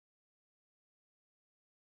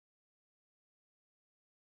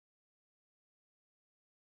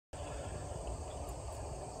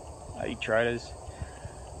Hey traders,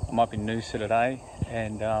 I'm up in Noosa today,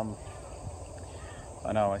 and I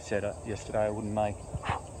know I said yesterday I wouldn't make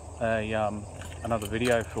another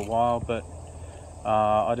video for a while, but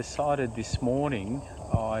I decided this morning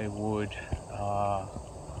I would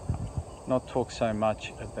not talk so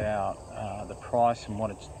much about the price and what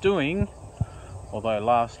it's doing, although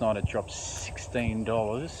last night it dropped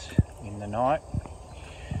 $16 in the night,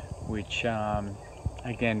 which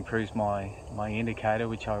again proves my indicator,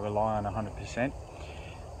 which I rely on 100%.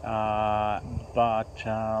 But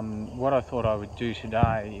what I thought I would do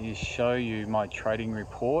today is show you my trading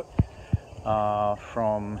report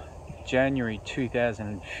from January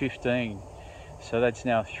 2015. So that's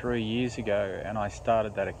now 3 years ago, and I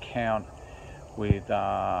started that account with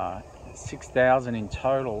 6,000 in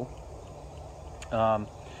total,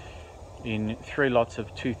 in 3 lots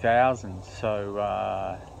of 2,000.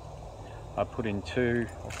 So I put in 2.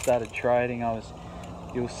 I started trading.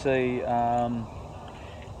 You'll see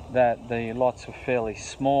that the lots were fairly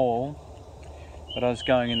small, but I was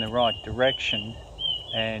going in the right direction,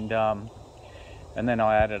 and then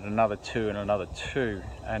I added another 2 and another 2,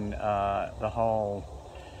 and the whole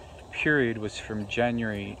period was from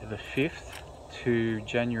January the 5th to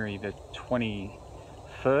January the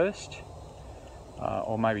 21st,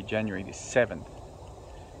 or maybe January the 7th.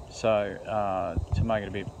 So to make it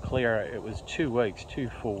a bit clearer, it was 2 weeks, 2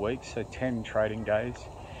 full weeks, so 10 trading days.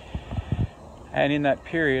 And in that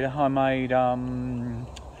period I made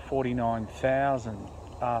 49,000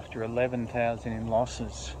 after 11,000 in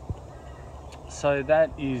losses. So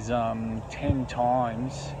that is 10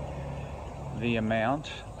 times the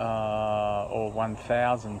amount, or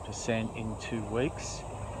 1,000% in 2 weeks.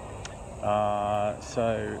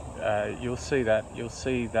 So you'll see that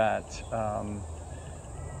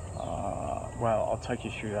well, I'll take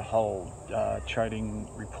you through the whole trading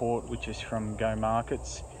report, which is from Go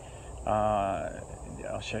Markets.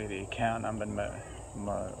 I'll show you the account number and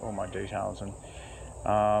all my details, and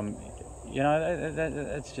you know,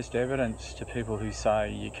 that's just evidence to people who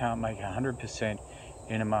say you can't make 100%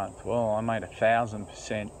 in a month. Well, I made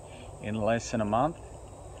 1,000% in less than a month,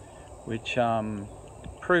 which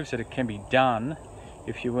proves that it can be done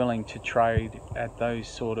if you're willing to trade at those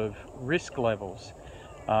sort of risk levels.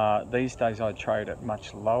 These days I trade at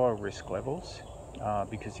much lower risk levels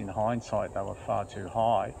because in hindsight they were far too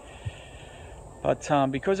high. But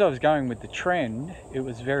because I was going with the trend, it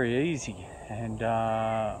was very easy, and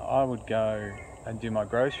I would go and do my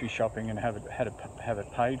grocery shopping and have it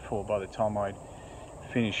paid for by the time I'd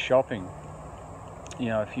finished shopping. You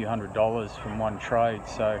know, a few $100s from one trade.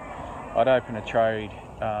 So I'd open a trade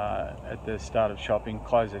at the start of shopping,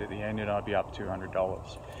 close it at the end, and I'd be up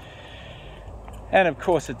 $200. And of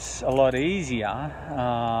course it's a lot easier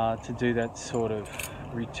to do that sort of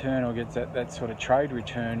return, or get that sort of trade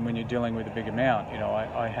return, when you're dealing with a big amount. You know,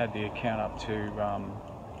 I had the account up to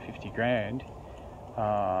 50 grand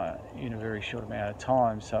in a very short amount of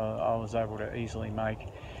time, so I was able to easily make,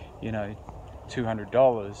 you know, $200.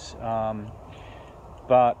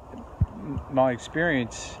 But my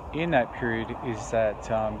experience in that period is that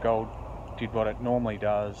gold did what it normally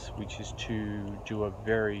does, which is to do a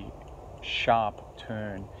very sharp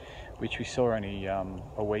turn, which we saw only a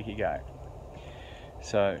week ago.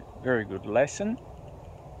 So very good lesson,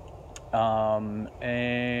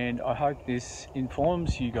 and I hope this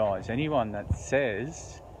informs you guys. Anyone that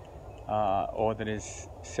says or that has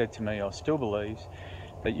said to me or still believes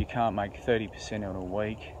that you can't make 30% in a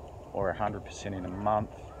week or 100% in a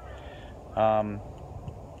month,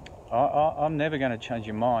 I'm never going to change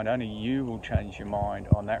your mind. Only you will change your mind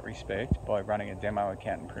on that respect by running a demo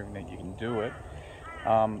account and proving that you can do it.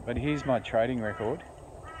 But here's my trading record.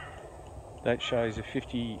 That shows a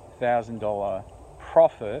 $50,000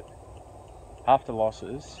 profit after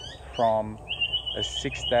losses from a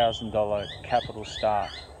 $6,000 capital start.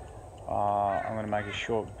 I'm going to make a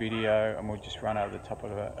short video and we'll just run over the top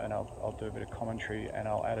of it, and I'll do a bit of commentary and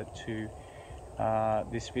I'll add it to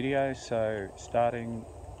this video. So starting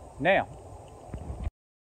now.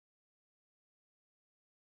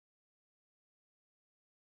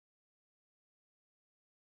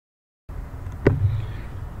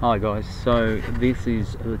 Hi guys, so this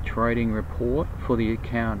is the trading report for the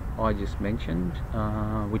account I just mentioned,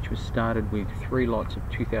 which was started with 3 lots of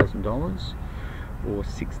 $2,000 or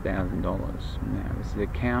 $6,000. Now this is the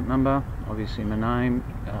account number, obviously my name,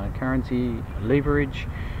 currency, leverage,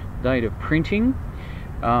 date of printing.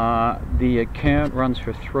 The account runs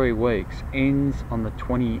for 3 weeks, ends on the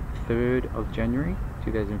 23rd of January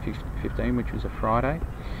 2015, which was a Friday.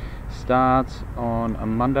 Starts on a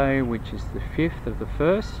Monday, which is the 5th of the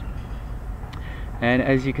 1st, and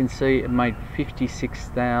as you can see, it made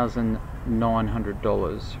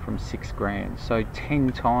 $56,900 from 6 grand. So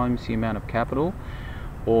 10 times the amount of capital,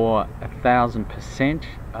 or 1,000%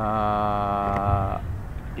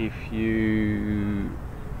 if you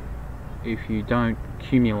don't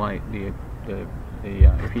accumulate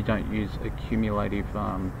if you don't use a cumulative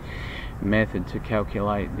method to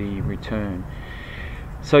calculate the return.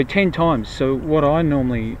 So 10 times. So what I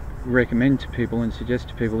normally recommend to people and suggest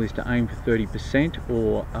to people is to aim for 30%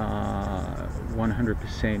 or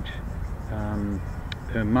 100%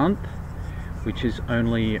 per month, which is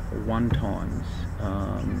only 1 times.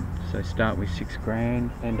 So start with 6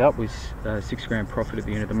 grand, end up with 6 grand profit at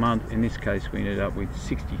the end of the month. In this case, we ended up with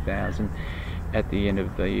 60,000 at the end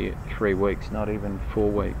of the 3 weeks, not even 4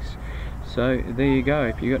 weeks. So there you go.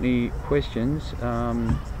 If you got any questions,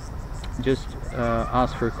 just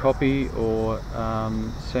ask for a copy or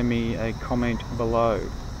send me a comment below.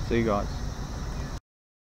 See you guys.